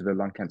or go to the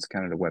Lung Cancer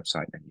Canada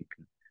website and you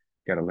can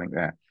get a link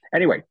there.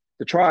 Anyway,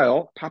 the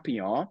trial,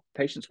 Papillon,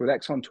 patients with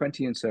exon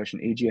 20 insertion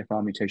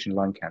EGFR mutation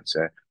lung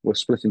cancer were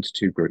split into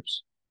two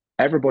groups.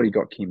 Everybody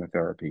got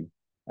chemotherapy,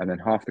 and then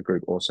half the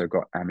group also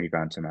got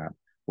amivantamab,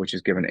 which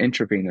is given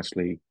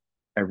intravenously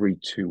every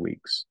 2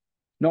 weeks.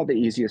 Not the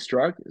easiest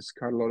drug. It's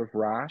got a lot of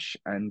rash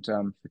and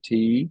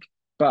fatigue,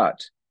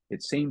 but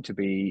it seemed to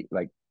be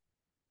like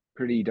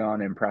pretty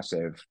darn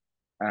impressive.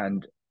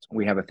 And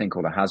we have a thing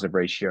called a hazard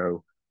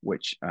ratio,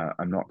 which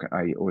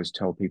I always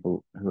tell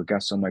people who are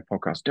guests on my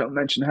podcast, don't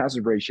mention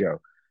hazard ratio.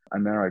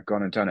 And then I've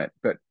gone and done it.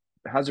 But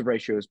the hazard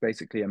ratio is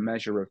basically a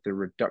measure of the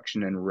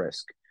reduction in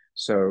risk.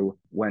 So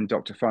when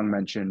Dr. Fung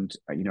mentioned,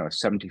 a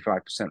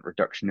 75%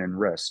 reduction in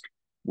risk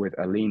with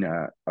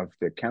Alina of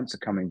the cancer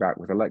coming back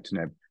with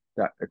alectinib,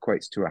 that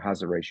equates to a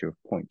hazard ratio of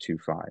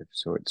 0.25.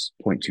 So it's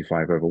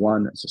 0.25 over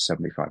 1. It's a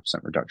 75%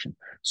 reduction.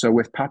 So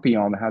with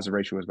Papillon, the hazard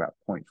ratio was about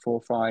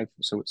 0.45.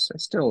 So it's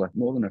still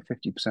more than a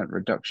 50%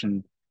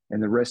 reduction in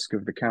the risk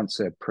of the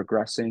cancer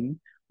progressing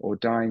or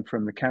dying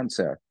from the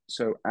cancer.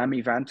 So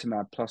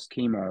amivantamab plus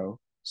chemo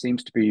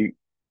seems to be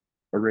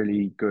a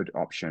really good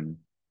option,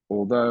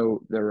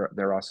 although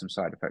there are some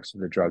side effects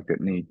of the drug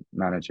that need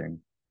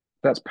managing.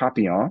 That's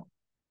Papillon.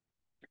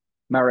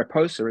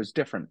 Mariposa is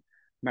different.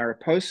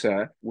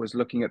 Mariposa was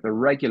looking at the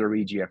regular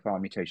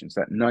EGFR mutations,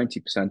 that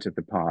 90% of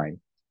the pie.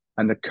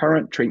 And the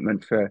current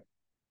treatment for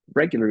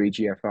regular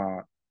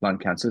EGFR lung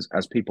cancers,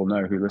 as people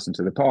know who listen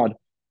to the pod,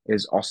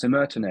 is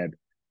osimertinib.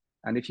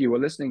 And if you were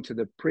listening to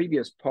the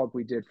previous pod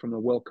we did from the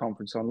World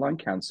Conference on Lung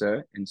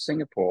Cancer in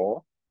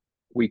Singapore,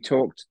 we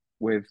talked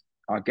with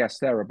our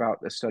guest there about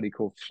a study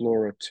called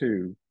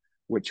FLAURA2,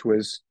 which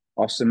was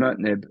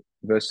osimertinib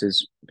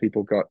versus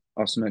people got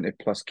osimertinib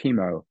plus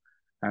chemo.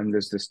 And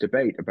there's this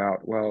debate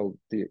about, well,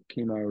 the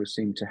chemo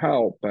seemed to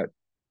help, but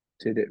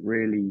did it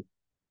really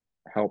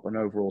help an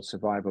overall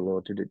survival,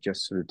 or did it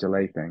just sort of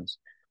delay things?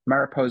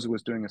 Mariposa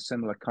was doing a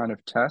similar kind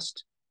of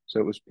test. So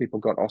it was people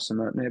got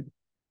osimertinib,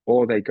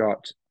 or they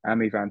got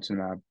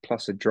amivantamab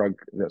plus a drug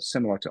that's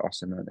similar to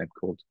osimertinib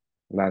called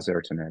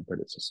lazertinib, but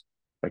it's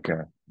like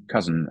a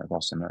cousin of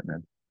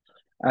osimertinib.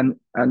 And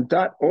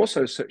that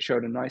also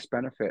showed a nice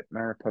benefit,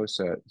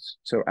 Mariposa.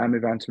 So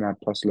amivantamab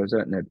plus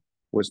lazertinib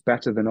was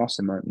better than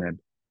osimertinib.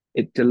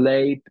 It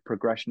delayed the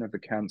progression of the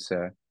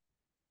cancer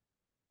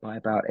by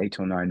about 8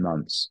 or 9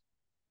 months.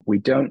 We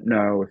don't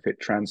know if it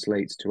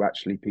translates to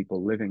actually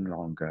people living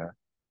longer,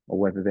 or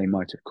whether they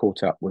might have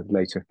caught up with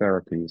later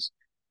therapies.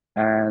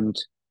 And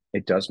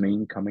it does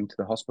mean coming to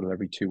the hospital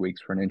every 2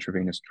 weeks for an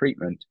intravenous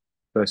treatment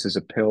versus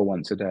a pill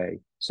once a day.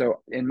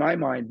 So in my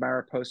mind,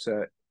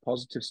 Mariposa,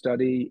 positive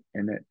study,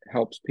 and it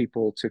helps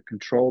people to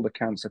control the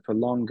cancer for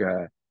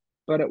longer,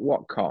 but at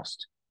what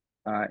cost?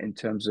 In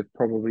terms of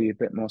probably a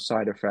bit more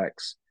side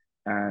effects,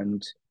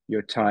 and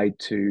you're tied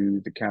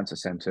to the cancer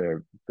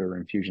center for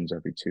infusions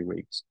every 2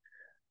 weeks.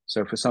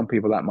 So for some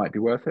people that might be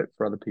worth it.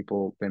 For other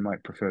people, they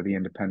might prefer the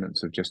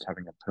independence of just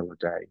having a pill a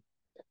day.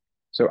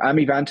 So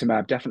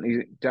amivantamab,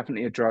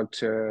 definitely a drug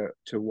to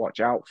watch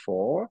out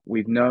for.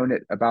 We've known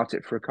about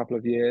it for a couple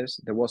of years.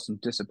 There was some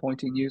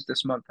disappointing news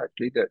this month,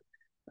 actually, that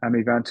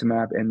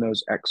amivantamab in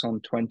those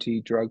exon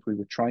 20 drugs, we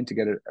were trying to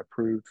get it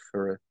approved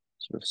for a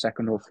sort of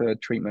second or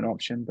third treatment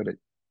option, but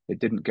it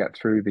didn't get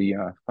through the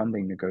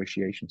funding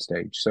negotiation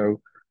stage.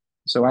 So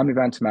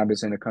amivantamab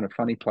is in a kind of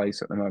funny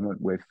place at the moment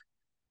with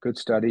good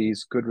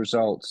studies, good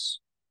results,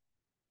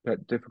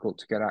 but difficult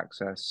to get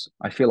access.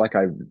 I feel like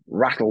I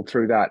rattled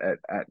through that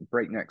at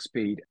breakneck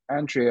speed.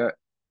 Andrea,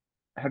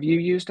 have you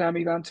used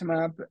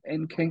amivantamab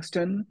in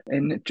Kingston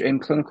in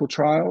clinical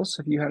trials?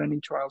 Have you had any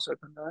trials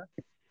open there?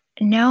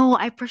 No,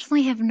 I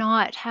personally have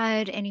not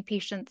had any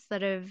patients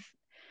that have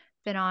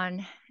been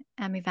on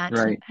Right.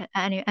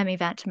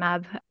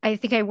 amivantamab. I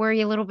think I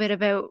worry a little bit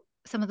about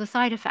some of the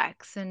side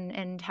effects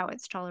and how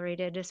it's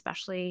tolerated,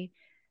 especially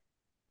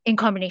in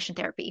combination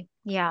therapy.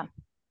 Yeah.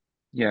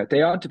 Yeah,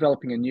 they are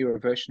developing a newer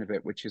version of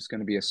it, which is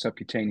going to be a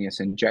subcutaneous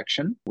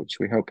injection, which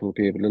we hope will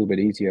be a little bit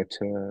easier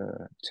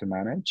to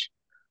manage.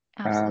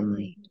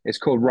 Absolutely. It's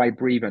called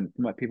Rybrevant.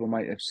 People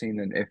might have seen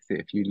it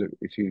if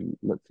you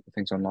look at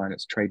things online.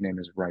 Its trade name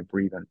is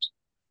Rybrevant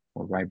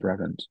or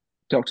Rybrevant.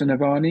 Dr.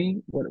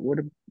 Navani,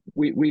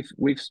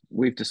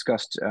 we've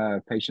discussed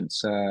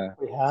patients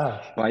We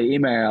have. by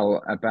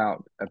email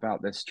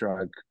about this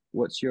drug.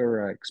 What's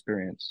your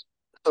experience?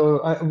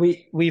 So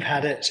we've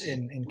had it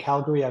in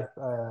Calgary.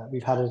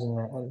 We've had it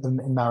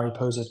in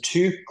Mariposa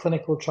 2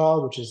 clinical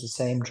trial, which is the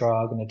same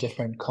drug in a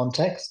different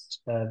context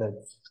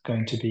that's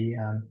going to be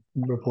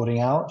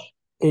reporting out.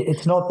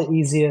 It's not the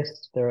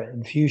easiest. There are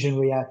infusion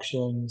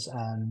reactions,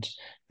 and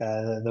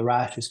the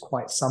rash is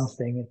quite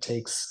something. It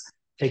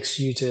takes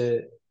you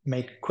to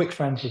make quick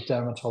friends with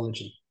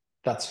dermatology.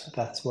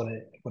 That's what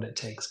it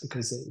takes,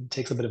 because it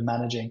takes a bit of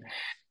managing,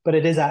 but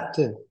it is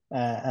active,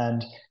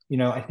 and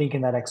I think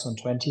in that exon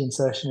 20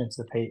 insertion, it's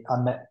a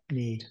unmet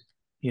need.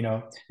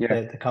 Yeah.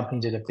 The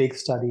company did a big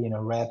study in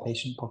a rare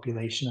patient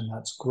population, and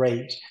that's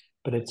great,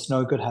 but it's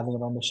no good having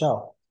it on the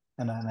shelf.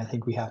 And I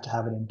think we have to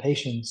have it in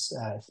patients,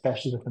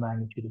 especially with the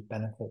magnitude of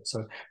benefit.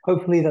 So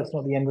hopefully that's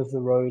not the end of the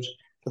road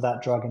for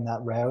that drug in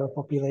that rarer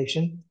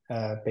population,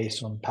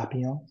 based on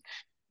Papillon.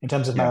 In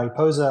terms of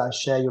Mariposa, I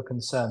share your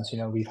concerns.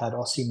 We've had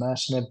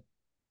osimertinib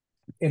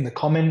in the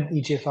common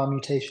EGFR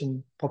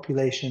mutation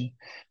population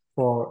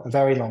for a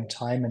very long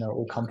time and are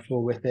all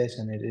comfortable with it,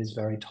 and it is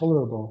very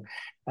tolerable.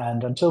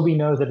 And until we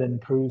know that it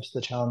improves the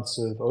chance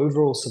of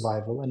overall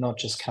survival and not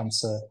just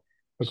cancer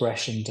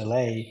progression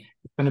delay,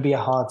 it's going to be a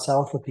hard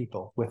sell for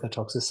people with the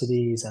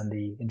toxicities and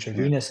the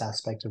intravenous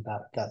aspect of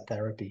that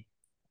therapy.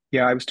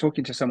 Yeah, I was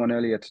talking to someone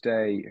earlier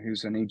today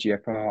who's an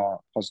EGFR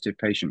positive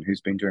patient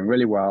who's been doing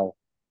really well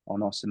on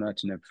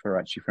osimertinib for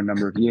a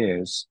number of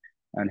years,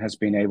 and has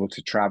been able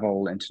to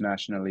travel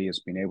internationally, has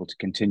been able to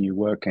continue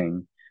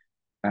working.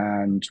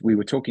 And we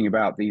were talking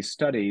about these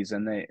studies,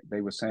 and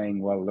they were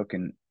saying, well, look,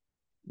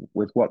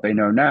 with what they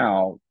know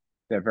now,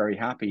 they're very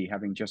happy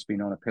having just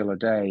been on a pill a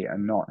day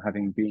and not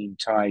having been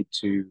tied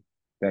to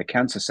their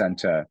cancer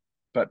center.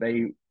 But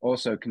they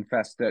also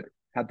confessed that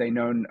had they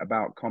known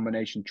about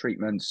combination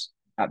treatments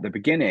at the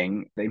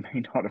beginning, they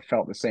may not have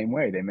felt the same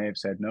way. They may have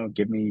said, no,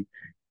 give me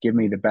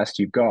the best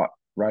you've got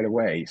right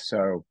away.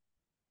 So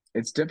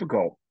it's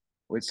difficult.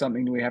 It's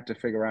something we have to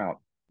figure out.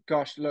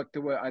 Gosh, look,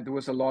 there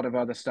was a lot of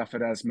other stuff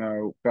at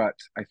ESMO, but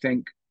I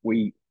think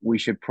we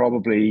should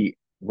probably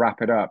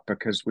wrap it up,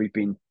 because we've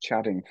been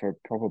chatting for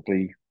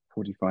probably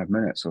 45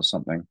 minutes or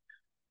something.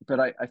 But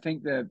I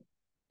think the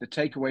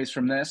takeaways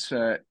from this,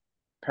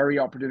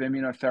 perioperative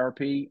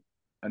immunotherapy,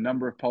 a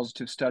number of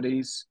positive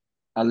studies,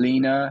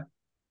 ALINA,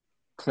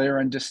 clear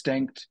and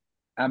distinct.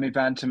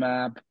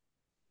 Amivantamab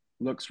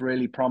looks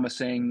really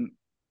promising,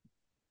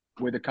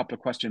 with a couple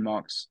of question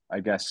marks, I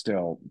guess,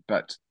 still.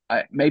 But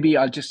maybe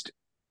I'll just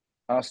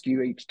ask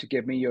you each to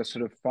give me your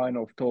sort of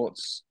final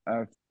thoughts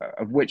of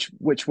which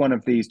one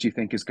of these do you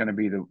think is going to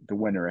be the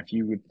winner? If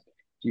you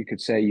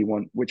could say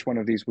which one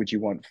of these would you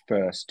want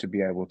first to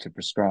be able to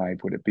prescribe?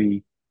 Would it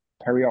be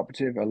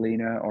perioperative,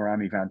 Alina, or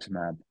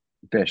amivantamab?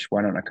 Vish,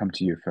 why don't I come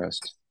to you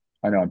first?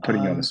 I know I'm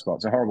putting you on the spot.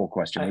 It's a horrible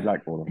question. We'd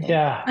like all of them.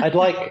 Yeah, I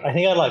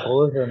think I'd like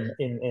all of them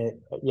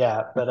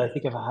but I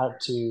think if I had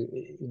to,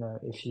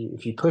 if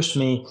you pushed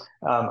me,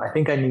 I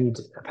think I need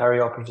a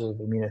perioperative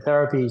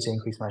immunotherapy to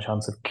increase my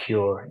chance of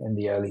cure in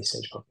the early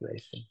stage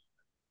population.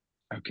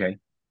 Okay.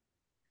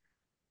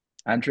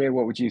 Andrea,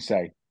 what would you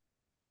say?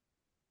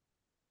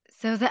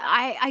 So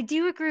I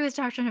do agree with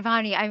Dr.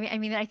 Navani. I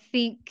mean, I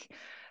think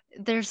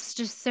there's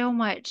just so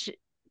much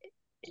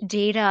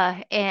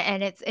data,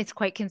 and it's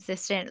quite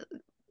consistent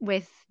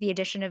with the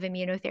addition of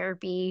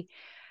immunotherapy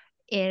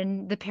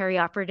in the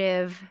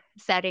perioperative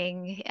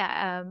setting.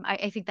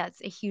 I think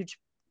that's a huge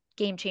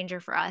game changer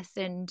for us,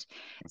 and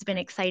it's been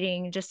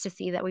exciting just to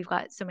see that we've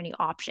got so many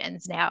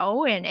options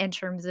now, and in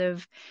terms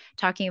of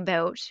talking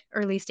about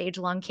early stage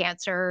lung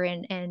cancer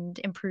and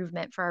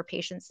improvement for our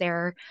patients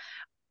there.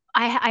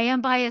 I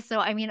am biased,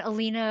 so I mean,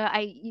 Alina,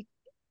 I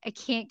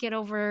can't get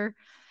over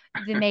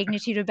the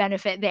magnitude of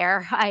benefit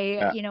there.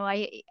 I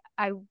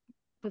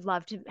would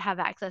love to have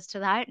access to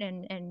that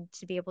and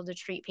to be able to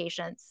treat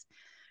patients.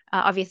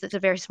 Obviously, it's a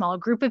very small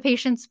group of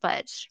patients,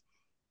 but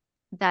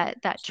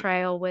that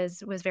trial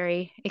was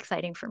very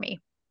exciting for me.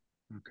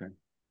 Okay,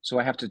 so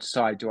I have to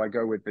decide: do I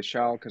go with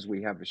Vishal because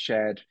we have a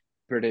shared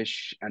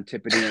British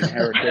Antipodean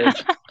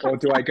heritage, or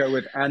do I go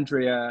with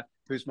Andrea,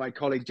 who's my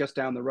colleague just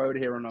down the road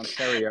here in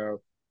Ontario,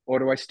 or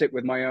do I stick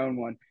with my own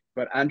one?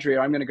 But Andrea,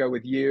 I'm going to go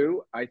with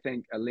you. I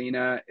think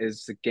Alina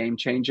is a game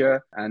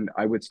changer, and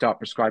I would start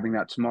prescribing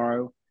that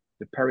tomorrow.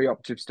 The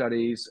perioperative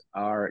studies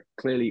are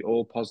clearly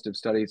all positive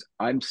studies.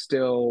 I'm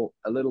still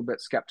a little bit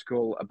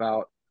skeptical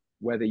about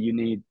whether you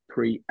need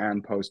pre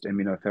and post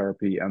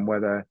immunotherapy and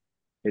whether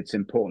it's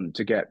important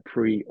to get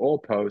pre or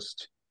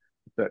post.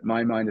 But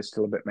my mind is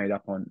still a bit made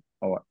up on,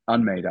 or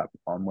unmade up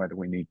on, whether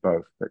we need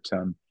both. But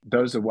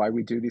those are why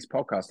we do these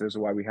podcasts. Those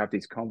are why we have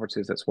these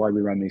conferences. That's why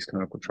we run these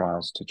clinical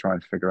trials, to try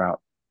and figure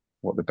out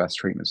what the best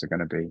treatments are going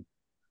to be.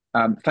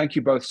 Thank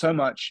you both so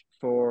much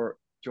for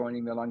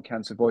joining the Lung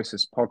Cancer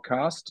Voices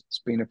podcast.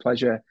 It's been a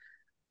pleasure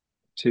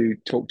to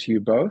talk to you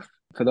both.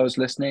 For those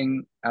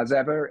listening, as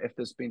ever, if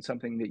there's been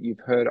something that you've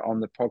heard on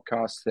the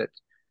podcast that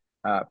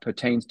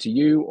pertains to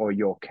you or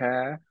your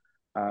care,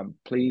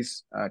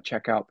 please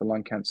check out the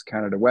Lung Cancer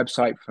Canada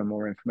website for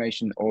more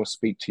information, or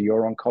speak to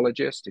your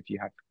oncologist if you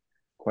have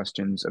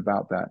questions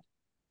about that.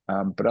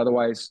 But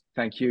otherwise,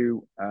 thank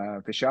you,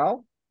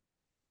 Vishal,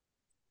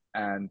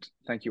 and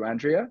thank you,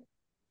 Andrea.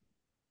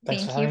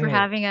 Thank you for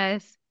having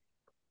us.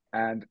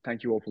 And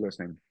thank you all for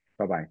listening.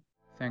 Bye-bye.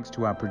 Thanks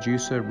to our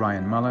producer,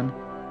 Ryan Mullen.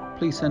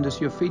 Please send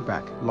us your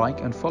feedback, like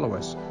and follow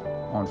us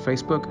on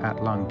Facebook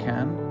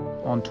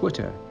 @LungCan, on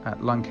Twitter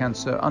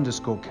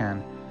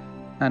 @LungCancer_can,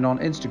 and on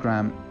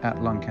Instagram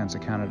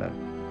 @LungCancerCanada.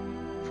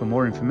 For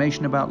more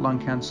information about lung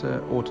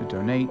cancer, or to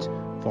donate,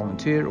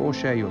 volunteer or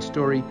share your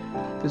story,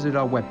 visit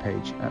our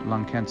webpage at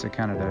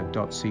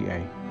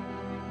lungcancercanada.ca.